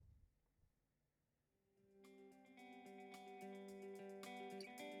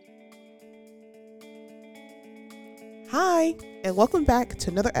Hi, and welcome back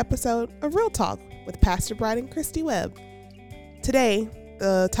to another episode of Real Talk with Pastor Brad and Christy Webb. Today,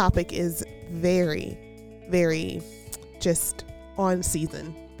 the topic is very, very just on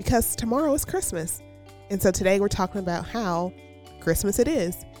season because tomorrow is Christmas. And so today we're talking about how Christmas it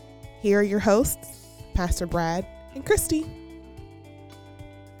is. Here are your hosts, Pastor Brad and Christy.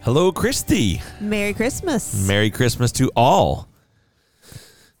 Hello, Christy. Merry Christmas. Merry Christmas to all.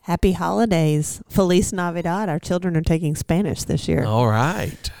 Happy holidays. Feliz Navidad. Our children are taking Spanish this year. All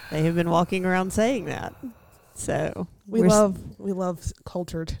right. They have been walking around saying that. So We love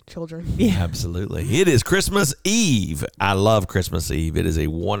cultured children. Yeah. Absolutely. It is Christmas Eve. I love Christmas Eve. It is a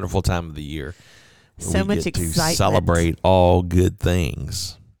wonderful time of the year. So We much get to excitement. celebrate all good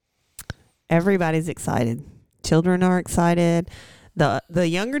things. Everybody's excited. Children are excited. The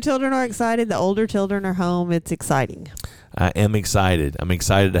younger children are excited. The older children are home. It's exciting. I am excited. I'm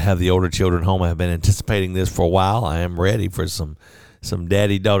excited to have the older children home. I've been anticipating this for a while. I am ready for some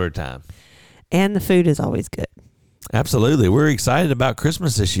daddy-daughter time. And the food is always good. Absolutely. We're excited about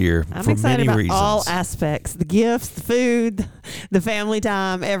Christmas this year I'm for excited many about reasons. all aspects. The gifts, the food, the family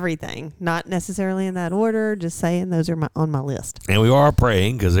time, everything. Not necessarily in that order. Just saying those are on my list. And we are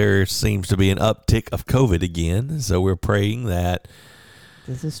praying because there seems to be an uptick of COVID again. So we're praying that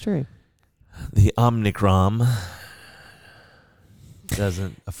This is true. the Omicron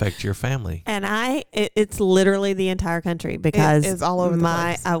doesn't affect your family. And it's literally the entire country because It is all over the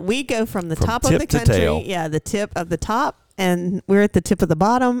place. We go from the From top of tip the to country, tail. the tip of the top, and we're at the tip of the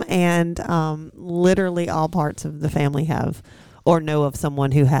bottom, and literally all parts of the family have or know of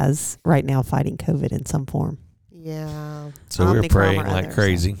someone who has right now fighting COVID in some form. Yeah. So we're Omicron praying or like other,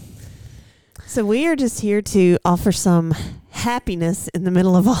 crazy. So we are just here to offer some happiness in the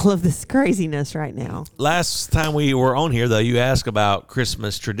middle of all of this craziness right now. Last time we were on here, though, you asked about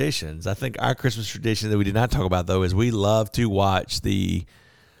Christmas traditions. I think our Christmas tradition that we did not talk about, though, is we love to watch the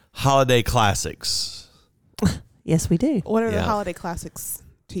holiday classics. Yes, we do. What are the Yeah. holiday classics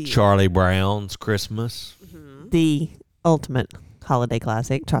to you? Charlie Brown's Christmas, The ultimate holiday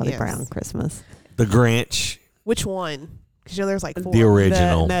classic, Charlie Yes. Brown Christmas. The Grinch, Which one? Because there's like four. the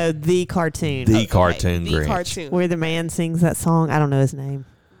original, The cartoon. the cartoon The Grinch. cartoon. Where the man sings that song. I don't know his name.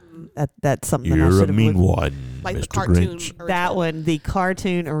 That's something that I You're should a have mean looked. one, Like the Mr. cartoon. Grinch. original. That one, the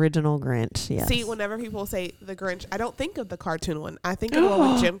cartoon original Grinch. Yes. See, whenever people say the Grinch, I don't think of the cartoon one. I think of the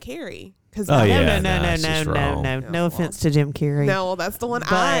one with Jim Carrey. Cause Oh, that- yeah. no, it's just wrong. no. No, No offense to Jim Carrey. No, that's the one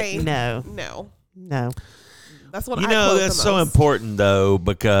but no. No. That's what You I know, quote that's the so most. important, though,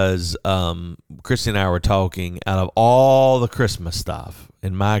 because Christy and I were talking out of all the Christmas stuff,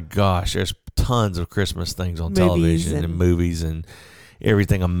 and my gosh, there's tons of Christmas things on Movies television and movies and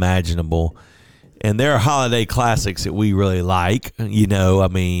everything imaginable. And there are holiday classics that we really like. You know, I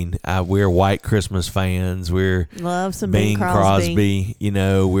mean, we're white Christmas fans. We're Love some Bing Bing Crosby. You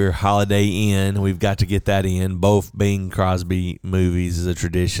know, we're Holiday Inn. We've got to get that in. Both Bing Crosby movies is a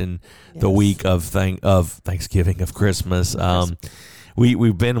tradition. The Yes. week of Thanksgiving, of Christmas.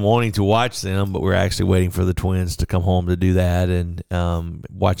 We've been wanting to watch them, but we're actually waiting for the twins to come home to do that and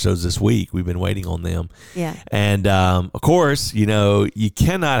watch those this week. We've been waiting on them. Yeah. And, of course, you know, you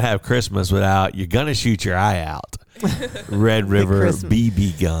cannot have Christmas without you're going to shoot your eye out. Red River Christmas.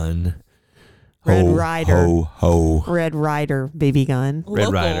 BB gun. Red Ho, Ryder. Ho, ho. Red Ryder BB gun. Red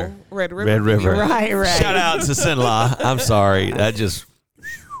Local Ryder. Red River. Red River. Right. Shout out to Sinla. I'm sorry. That just.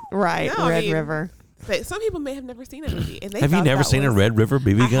 Right. No, I Red mean, River. Some people may have never seen that movie. And they Have you thought never that seen a was- Red River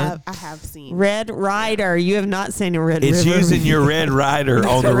BB gun? I have seen. Red Ryder. You have not seen a Red It's River. using your Red Rider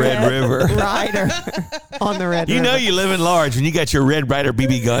on the Red River. Ryder on the Red You River. know you live in large when you got your Red Rider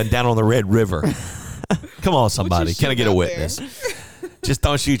BB gun down on the Red River. Come on, somebody. Can I get a shooting out witness? Just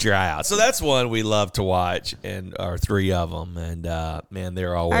don't shoot your eye out. So that's one we love to watch, and or three of them. And man,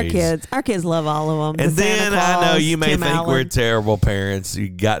 they're always Our kids love all of them. And The Santa then I know Claus, you may Tim think Allen. we're terrible parents. You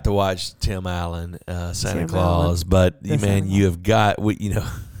got to watch Tim Allen, Santa Tim Claus, Allen. but The man, Santa you have got.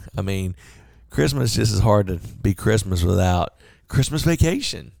 I mean, Christmas just is hard to be Christmas without Christmas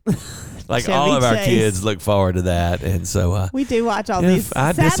Vacation. Like Chevy all of our Chase. kids look forward to that, and so We do watch all if these.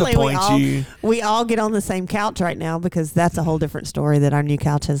 I Sadly, disappoint we all get on the same couch right now because that's a whole different story that our new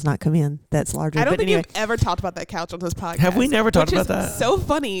couch has not come in. That's larger. I don't but think anyway, you've ever talked about that couch on this podcast. Have we never talked which about is that? So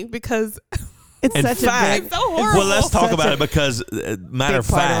funny because it's in such fact- a big. it's so horrible. Well, let's talk Such about a it because, matter of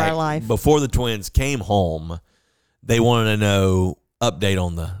big part of our fact, life. before the twins came home, they wanted to know update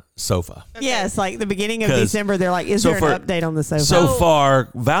on the sofa. Yes, like the beginning of 'Cause- December, they're like, "Is so there for- an update on the sofa?" So far,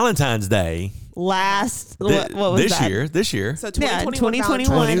 Valentine's Day last, what was this that? year, So Yeah, 2021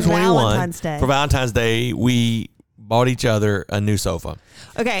 2021. Valentine's Day. Valentine's Day. For Valentine's Day, we bought each other a new sofa.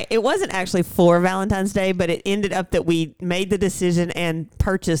 Okay, it wasn't actually for Valentine's Day, but it ended up that we made the decision and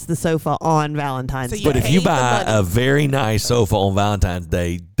purchased the sofa on Valentine's So Day. you But if you paid the buy money. a very nice sofa on Valentine's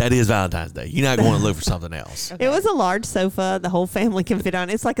Day, that is Valentine's Day. You're not going to look for something else. It was a large sofa. The whole family can fit on.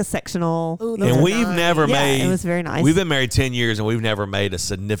 It's like a sectional. Ooh, those And are we've nice. never Yeah, made. it was very nice. We've been married 10 years, and we've never made a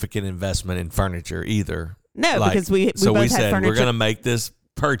significant investment in furniture either. No, Like, because we so both we had said furniture. we're going to make this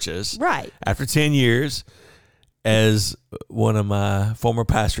purchase Right. after 10 years. As one of my former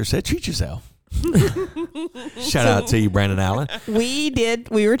pastors said, treat yourself. Shout out to you, Brandon Allen. We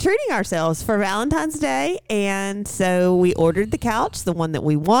were treating ourselves for Valentine's Day, and so we ordered the couch, the one that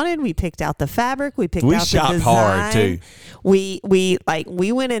we wanted. We picked out the fabric. We picked We out the shopped design. hard, too. We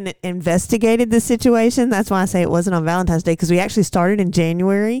went and investigated the situation. That's why I say it wasn't on Valentine's Day, because we actually started in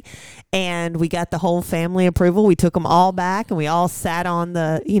January, and we got the whole family approval. We took them all back, and we all sat on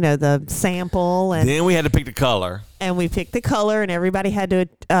the sample, and Then we had to pick the color. we picked the color, and everybody had to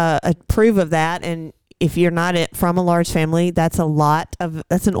approve of that. And if you're not from a large family, that's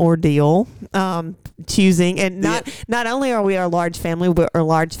an ordeal, choosing. And not only are we a large family, we're a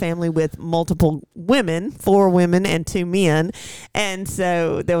large family with multiple women, 4 women and 2 men. And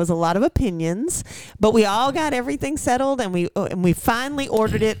so there was a lot of opinions, but we all got everything settled, and we finally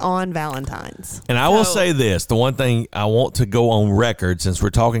ordered it on Valentine's. And I will So- say this, the one thing I want to go on record, since we're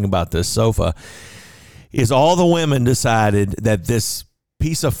talking about this sofa, is all the women decided that this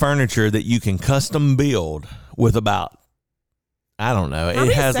piece of furniture that you can custom build with about, I don't know, How it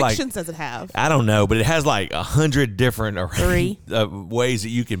many has sections does it have? I don't know, but it has like 100 different 3 ways that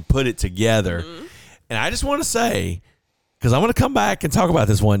you can put it together. Mm-hmm. And I just want to say, because I'm going to come back and talk about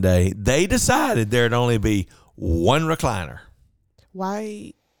this one day, they decided there'd only be one recliner.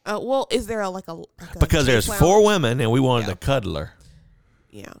 Why? Well, is there like a Because there's lounge? 4 women and we wanted Yeah. the cuddler.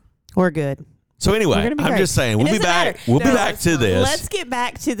 Yeah. We're good. So We're anyway, gonna be I'm great. just saying, It we'll be doesn't back. matter. We'll be No, back it's to fine. this. Let's get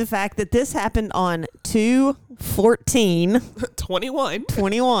back to the fact that this happened on 2/14/21,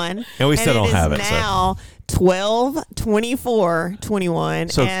 21. And we still don't have it, so. Now 12/24/21,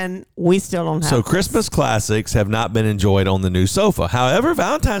 So- and we still don't have. So this. Christmas classics have not been enjoyed on the new sofa. However,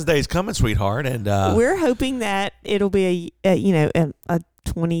 Valentine's Day is coming, sweetheart, and We're hoping that it'll be a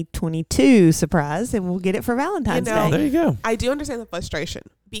 2022 surprise, and we'll get it for Valentine's You know, Day. there you go. I do understand the frustration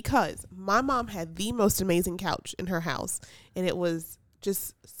because my mom had the most amazing couch in her house, and it was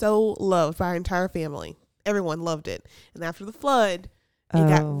just so loved by our entire family. Everyone loved it. And after the flood, it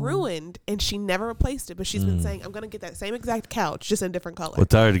got ruined, and she never replaced it. But she's been saying, I'm going to get that same exact couch, just in a different color. We'll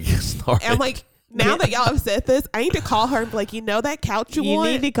tell her to get started. And I'm like, now that y'all have said this, I need to call her and be like, that couch you want?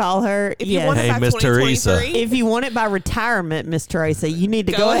 need to call her. If you yes. want it Hey, by Miss Teresa. 2023, If you want it by retirement, Miss Teresa, you need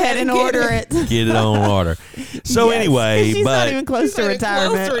to Go go ahead ahead and and get order it. it. Get it on order. So Yes, anyway, 'cause she's but not even close She's to not even close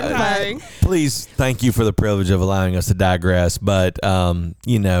retirement. to retiring. but- please, thank you for the privilege of allowing us to digress. But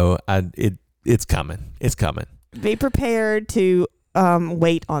it's coming. It's coming. Be prepared to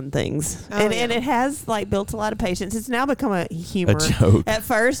wait on things, Oh, and yeah. it has built a lot of patience. It's now become a humor. A joke. At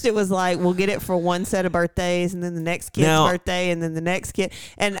first, it was like we'll get it for one set of birthdays, and then the next kid's Now- birthday, and then the next kid.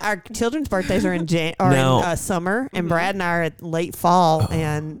 And our children's birthdays are in Now- summer, and Mhm. Brad and I are at late fall,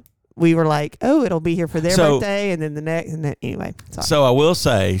 and we were like, "Oh, it'll be here for their So- birthday," and then the next. And then, anyway, sorry. So I will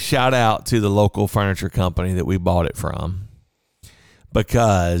say, shout out to the local furniture company that we bought it from.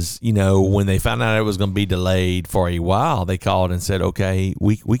 Because, when they found out it was going to be delayed for a while, they called and said, okay,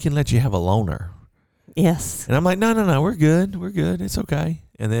 we can let you have a loaner. Yes. And I'm like, no, we're good. We're good. It's okay.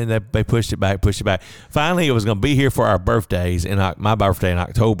 And then they pushed it back. Finally, it was going to be here for our birthdays, my birthday in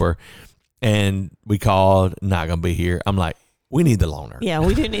October. And we called, not going to be here. I'm like, we need the loaner. Yeah,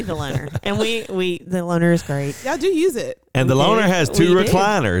 we do need the loaner, and the loaner is great. y'all do use it. And the We loaner do. has We 2 do.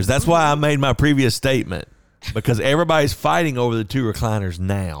 recliners. That's why I made my previous statement. Because everybody's fighting over the 2 recliners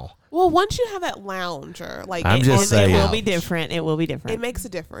now. Well, once you have that lounger, I'm just saying. It will Ouch. be different. It will be different. it makes a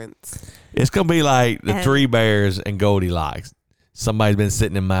difference. It's going to be like the And- 3 Bears and Goldilocks. Somebody's been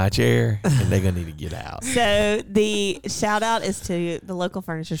sitting in my chair, and they're going to need to get out. So the shout out is to the local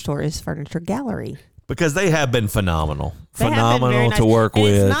furniture store is Furniture Gallery. Because they have been phenomenal. They have been very Phenomenal nice. to work And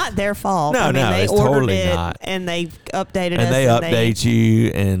with. It's not their fault. No, no, they it's ordered totally it not. and they updated us. And they update you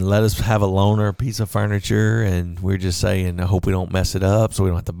and let us have a loaner piece of furniture. And we're just saying, I hope we don't mess it up so we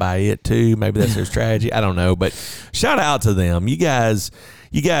don't have to buy it too. Maybe that's their strategy. I don't know. But shout out to them. You guys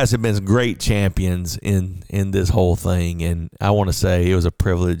have been great champions in this whole thing. And I want to say it was a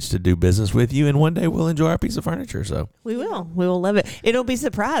privilege to do business with you. And one day we'll enjoy our piece of furniture. So We will love it. It'll be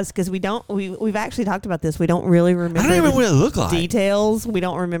surprised because we've actually talked about this. We don't really remember I don't even the really look like. details. We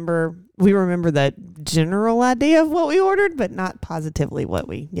don't remember we remember the general idea of what we ordered, but not positively what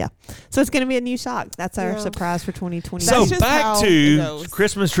we, So it's going to be a new shock. That's our surprise for 2020. So just back how it to goes.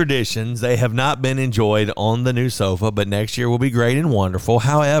 Christmas traditions. They have not been enjoyed on the new sofa, but next year will be great and wonderful.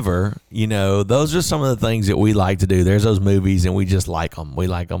 However, those are some of the things that we like to do. There's those movies, and we just like them. We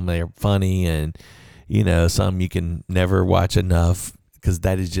like them. They're funny, and, some you can never watch enough because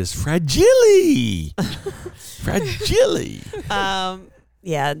that is just fragile. Fragile.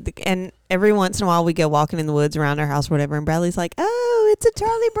 Yeah, and every once in a while we go walking in the woods around our house or whatever, and Bradley's like, "Oh, it's a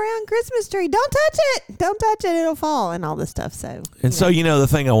Charlie Brown Christmas tree. Don't touch it. Don't touch it. It'll fall," and all this stuff. So, the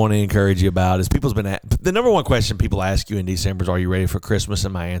thing I want to encourage you about is the number one question people ask you in December is, "Are you ready for Christmas?"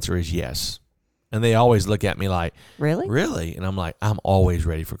 And my answer is yes. And they always look at me like, "Really?" And I'm like, "I'm always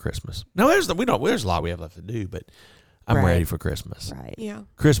ready for Christmas." No, there's a lot we have left to do, but I'm ready for Christmas. Right. Yeah.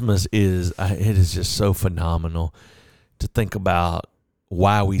 Christmas is just so phenomenal to think about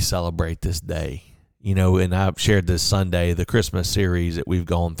why we celebrate this day. And I've shared this Sunday, the Christmas series that we've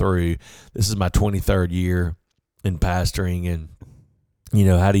gone through. This is my 23rd year in pastoring, and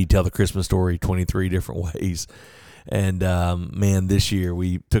how do you tell the Christmas story 23 different ways? And man, this year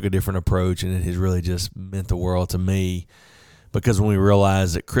we took a different approach, and it has really just meant the world to me, because when we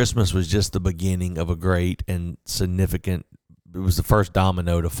realized that Christmas was just the beginning of a great and significant, it was the first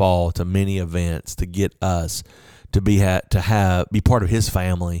domino to fall to many events to get us to be part of His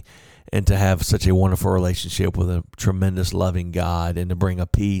family, and to have such a wonderful relationship with a tremendous loving God, and to bring a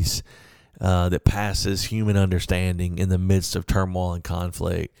peace that passes human understanding in the midst of turmoil and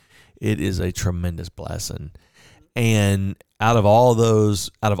conflict. It is a tremendous blessing. And out of all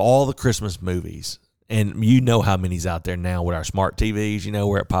the Christmas movies, and how many's out there now with our smart TVs,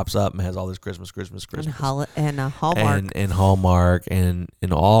 where it pops up and has all this Christmas. And Hallmark. And Hallmark and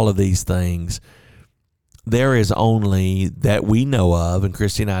all of these things. There is only, that we know of, and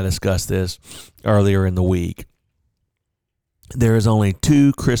Christy and I discussed this earlier in the week, there is only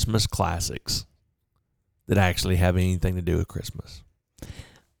 2 Christmas classics that actually have anything to do with Christmas.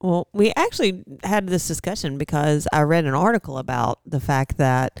 Well, we actually had this discussion because I read an article about the fact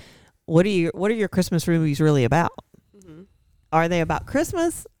that what are your Christmas movies really about? Mm-hmm. Are they about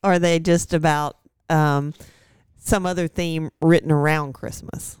Christmas? Or are they just about some other theme written around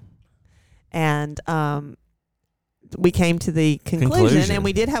Christmas? And we came to the conclusion, and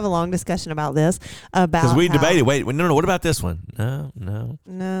we did have a long discussion about this. Because we debated, wait, no, what about this one?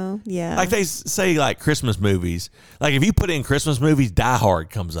 No, yeah. Like they say, like Christmas movies. Like if you put in Christmas movies, Die Hard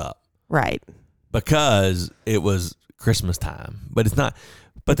comes up. Right. Because it was Christmas time. But it's not.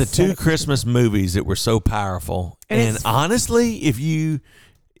 But the 2 Christmas movies that were so powerful. And honestly, if you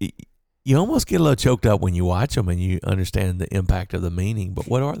almost get a little choked up when you watch them and you understand the impact of the meaning. But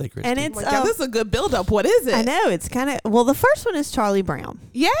what are they, Christy? And it's this is a good build-up. What is it? I know. It's kind of, the first one is Charlie Brown.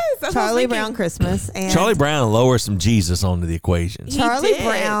 Yes. That's Charlie Brown Christmas. And Charlie Brown lowers some Jesus onto the equation. Charlie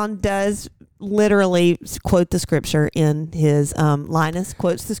Brown does literally quote the scripture in his, Linus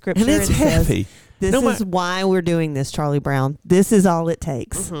quotes the scripture. And it's heavy. This is why we're doing this, Charlie Brown. This is all it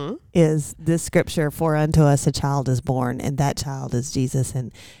takes, is this scripture, for unto us a child is born, and that child is Jesus.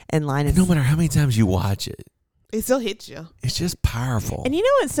 And Linus. And no matter how many times you watch it, it still hits you. It's just powerful. And you know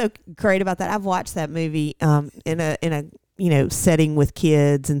what's so great about that? I've watched that movie in a setting with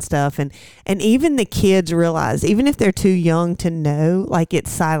kids and stuff, and even the kids realize, even if they're too young to know, like it's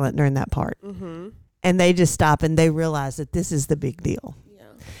silent during that part, and they just stop and they realize that this is the big deal.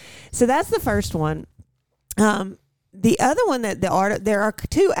 So that's the first one. The other one that there are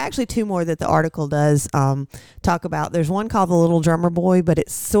two more that the article does talk about. There's one called The Little Drummer Boy, but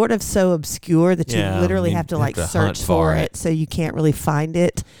it's sort of so obscure that you literally have to search for it, so you can't really find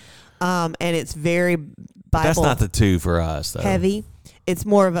it. And it's very Bible. That's not the 2 for us, though. Heavy. It's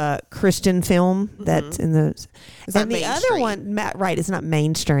more of a Christian film that's in the. And the other one, right? It's not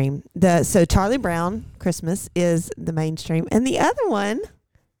mainstream. So Charlie Brown Christmas is the mainstream, and the other one.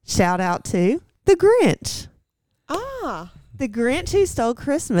 Shout out to The Grinch. The Grinch Who Stole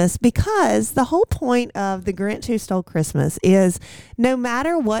Christmas, because the whole point of The Grinch Who Stole Christmas is no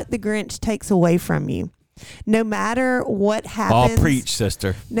matter what the Grinch takes away from you, no matter what happens. All preach,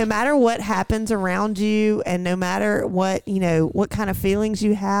 sister. No matter what happens around you, and no matter what, what kind of feelings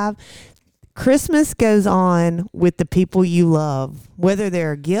you have, Christmas goes on with the people you love, whether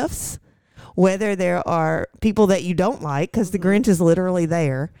there are gifts, whether there are people that you don't like, because the Grinch is literally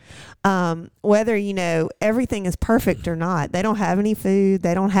there, whether, everything is perfect or not. They don't have any food.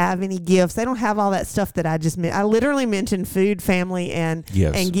 They don't have any gifts. They don't have all that stuff that I just I literally mentioned food, family, and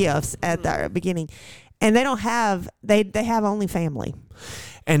gifts at the beginning. And they don't have, they have only family.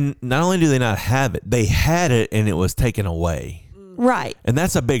 And not only do they not have it, they had it and it was taken away. Right. And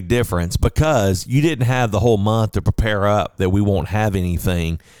that's a big difference because you didn't have the whole month to prepare up that we won't have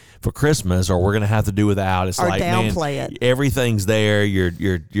anything for Christmas, or we're going to have to do without. It's Or like, downplay man, it. everything's there.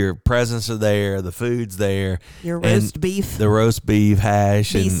 Your presents are there. The food's there. Your And roast beef. the roast beef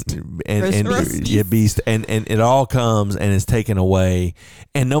hash Beast. and Roast yeah, beast, and it all comes and is taken away.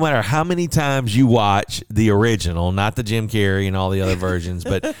 And no matter how many times you watch the original, not the Jim Carrey and all the other versions,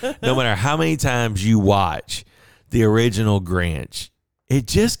 but no matter how many times you watch the original Grinch, it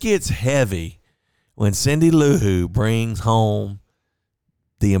just gets heavy when Cindy Lou Who brings home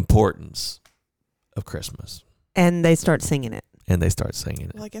the importance of Christmas. And they start singing it. And they start singing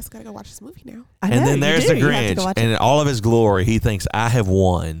it. Well, I guess I gotta go watch this movie now. I And know, then you there's do. the You have to go Grinch. watch And it. in all of his glory, he thinks, I have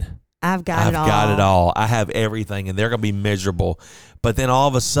won. I've got I've it all. got it all. I have everything. And they're going to be miserable. But then all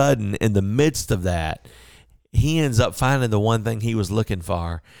of a sudden, in the midst of that, he ends up finding the one thing he was looking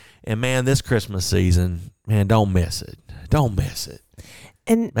for. And man, this Christmas season, man, don't miss it. Don't miss it.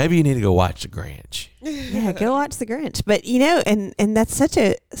 And Maybe you need to go watch the Grinch. yeah, go watch The Grinch. But and that's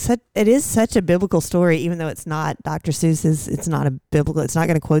it is such a biblical story, even though it's not Dr. Seuss's. It's not a biblical. It's not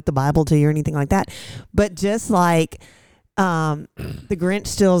going to quote the Bible to you or anything like that. But just like the Grinch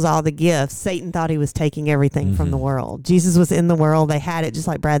steals all the gifts, Satan thought he was taking everything from the world. Jesus was in the world. They had it, just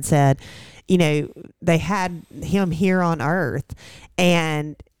like Brad said. They had him here on earth,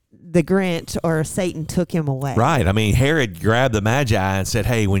 and the Grinch or Satan took him away. Right. I mean, Herod grabbed the Magi and said,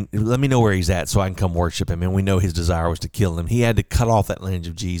 hey, let me know where he's at so I can come worship him. And we know his desire was to kill him. He had to cut off that lineage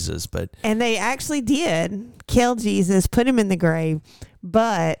of Jesus. And they actually did kill Jesus, put him in the grave.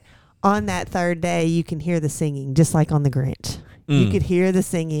 But on that third day, you can hear the singing, just like on the Grinch. You could hear the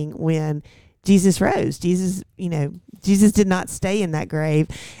singing when Jesus rose. Jesus did not stay in that grave.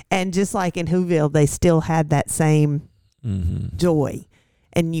 And just like in Whoville, they still had that same joy.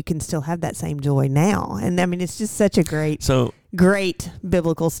 And you can still have that same joy now. And I mean, it's just such a great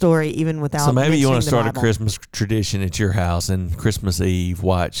biblical story, even without. So maybe you want to start Bible. a Christmas tradition at your house, and Christmas Eve,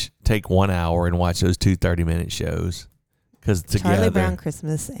 take 1 hour and watch those 2 30-minute shows. Because together, Charlie Brown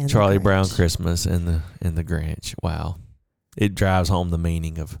Christmas and Charlie the Grinch. Brown Christmas and the Grinch. Wow, it drives home the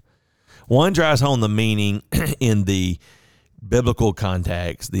meaning of. One drives home the meaning in the biblical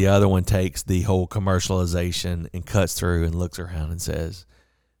context. The other one takes the whole commercialization and cuts through and looks around and says,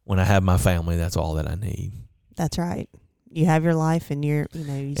 when I have my family, that's all that I need. That's right. You have your life, and you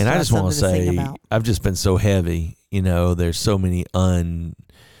And still I have just want to something sing say, about. I've just been so heavy. There's so many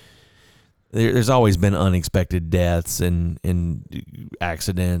there's always been unexpected deaths and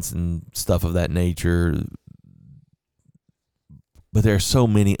accidents and stuff of that nature. But there's so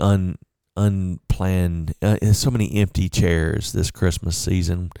many unplanned, so many empty chairs this Christmas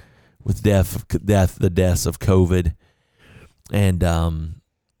season with the deaths of COVID. And,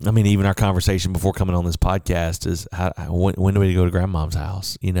 I mean, even our conversation before coming on this podcast is when do we go to grandmom's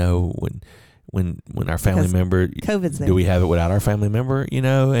house? When our family Because member, COVID's there. do we have it without our family member?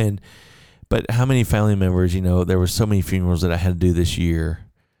 But how many family members? There were so many funerals that I had to do this year,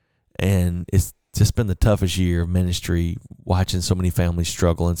 and it's just been the toughest year of ministry, watching so many families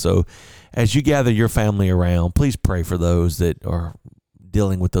struggle. And so, as you gather your family around, please pray for those that are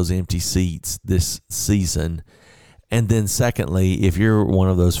dealing with those empty seats this season. And then secondly, if you're one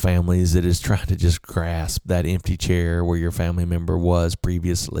of those families that is trying to just grasp that empty chair where your family member was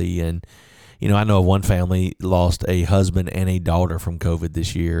previously, and, I know of one family lost a husband and a daughter from COVID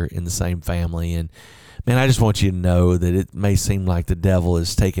this year in the same family. And man, I just want you to know that it may seem like the devil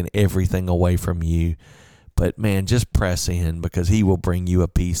is taking everything away from you, but man, just press in, because he will bring you a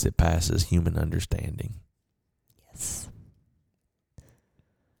peace that passes human understanding. Yes.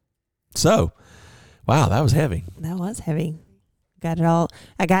 So, wow, that was heavy. That was heavy. I got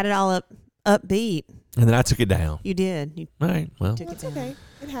it all upbeat. And then I took it down. You did. You All right, well. took That's it down. okay.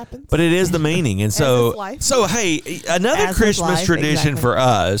 It happens. But it is the meaning. And As is life. so hey, another As is Christmas life, tradition exactly. for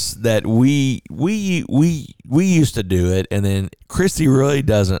us that we used to do it, and then Christy really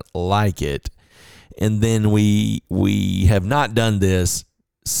doesn't like it. And then we have not done this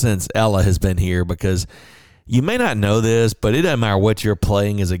since Ella has been here, because you may not know this, but it doesn't matter what you're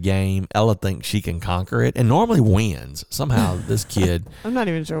playing as a game. Ella thinks she can conquer it and normally wins. Somehow this kid. I'm not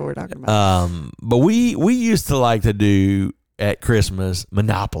even sure what we're talking about. But we used to like to do at Christmas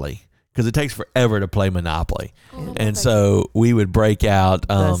Monopoly, because it takes forever to play Monopoly. And so we would break out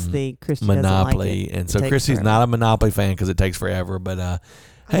That's the Christian doesn't Monopoly. like it. And It so takes Christy's forever. not a Monopoly fan because it takes forever. But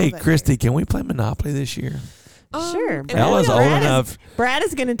hey, that Christy, can we play Monopoly this year? Sure. and Ella's old Brad is- enough. Brad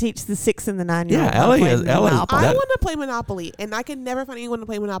is going to teach the 6 and the 9-year-old. Yeah, Ella- I that- want to play Monopoly, and I can never find anyone to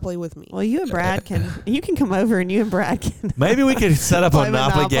play Monopoly with me. Well, you and Brad you can come over and you and Brad can. Maybe we could set up a Play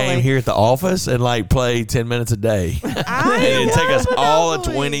Monopoly game Monopoly. here at the office and like play 10 minutes a day. I And it'd take us love all of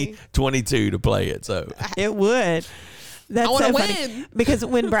Monopoly. 2022 to play it. So It would. That's I want so to funny. win. Because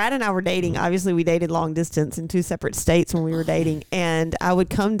when Brad and I were dating, obviously we dated long distance in 2 separate states when we were dating, and I would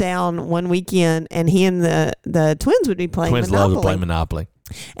come down one weekend, and he and the twins would be playing twins Monopoly. love to play Monopoly.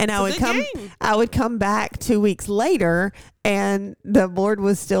 And I would It's a good come, game. I would come back 2 weeks later, and the board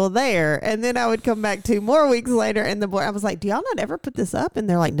was still there. And then I would come back 2 more weeks later, and the board. I was like, "Do y'all not ever put this up?" And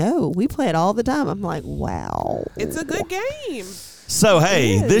they're like, "No, we play it all the time." I'm like, "Wow, It's a good game. So,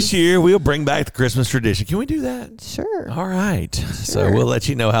 hey, It this is. year we'll bring back the Christmas tradition. Can we do that? sure." All right. So Sure. we'll let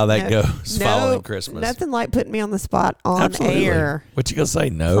you know how that No- goes no, following Christmas. Nothing like putting me on the spot on Absolutely. air. What you going to say?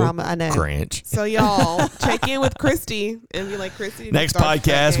 No. I know. Grinch. So y'all check in with Christy and be like, Christy. Next start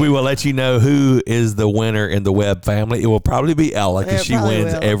podcast, checking. we will let you know who is the winner in the Webb family. It will probably be Ella because It she probably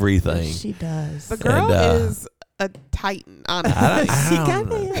wins will. everything. She does. The girl And, is a titan, honestly. I She don't kind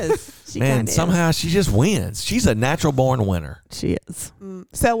know. of is. She Man, kinda somehow she just wins. She's a natural born winner. is. She is.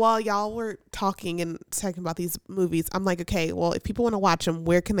 So while y'all were talking and talking about these movies, I'm like, okay, well, if people want to watch them,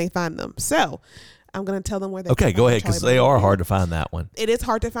 where can they find them? So I'm going to tell them where they Okay, can go find ahead the because Charlie they Brown are movie. hard to find that one. It is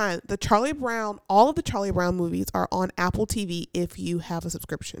hard to find. All of the Charlie Brown movies are on Apple TV if you have a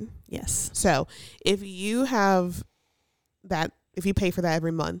subscription. Yes. So if you have that, if you pay for that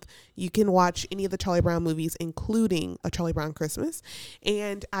every month, you can watch any of the Charlie Brown movies, including A Charlie Brown Christmas.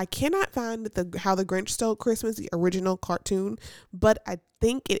 And I cannot find How the Grinch Stole Christmas, the original cartoon, but I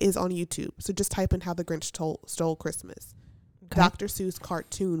think it is on YouTube. So just type in How the Grinch Stole Christmas. Okay. Dr. Seuss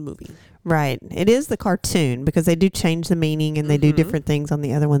cartoon movie. Right. It is the cartoon because they do change the meaning and they do Mhm. different things on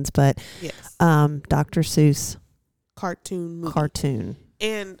the other ones, but Yes. Dr. Seuss Cartoon movie. cartoon.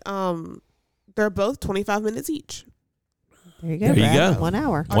 And they're both 25 minutes each. There you go. There you Brad. go. 1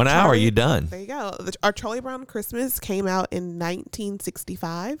 hour. Our 1 hour, Charlie- you done. There you go. Our Charlie Brown Christmas came out in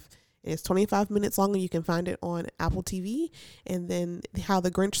 1965. It's 25 minutes long, and you can find it on Apple TV. And then How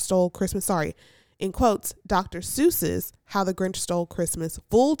the Grinch Stole Christmas, in quotes, Dr. Seuss's How the Grinch Stole Christmas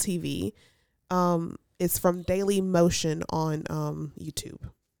full TV is from Daily Motion on YouTube.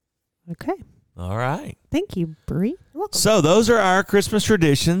 Okay. All right. Thank you, Bree. You're welcome. So those are our Christmas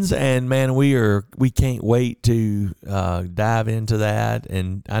traditions, and man, we can't wait to dive into that.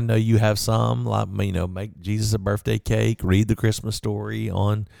 And I know you have some, like make Jesus a birthday cake, read the Christmas story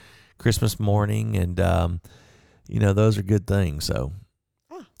on Christmas morning, and those are good things. So,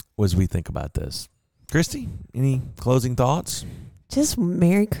 as we think about this, Christy, any closing thoughts? Just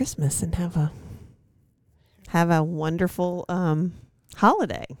Merry Christmas and have a wonderful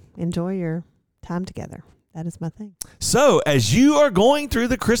holiday. Enjoy your time together. That is my thing. So, as you are going through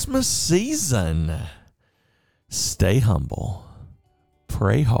the Christmas season, stay humble,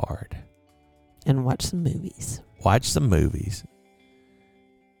 pray hard, And watch some movies. watch some movies,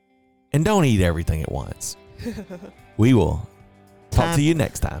 and don't eat everything at once. We will talk to you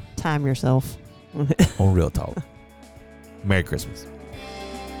next time Time yourself. on Real Talk. Merry Christmas.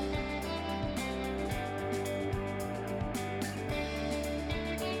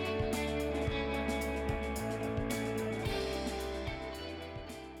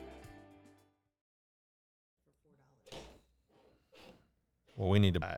 Well, we need to buy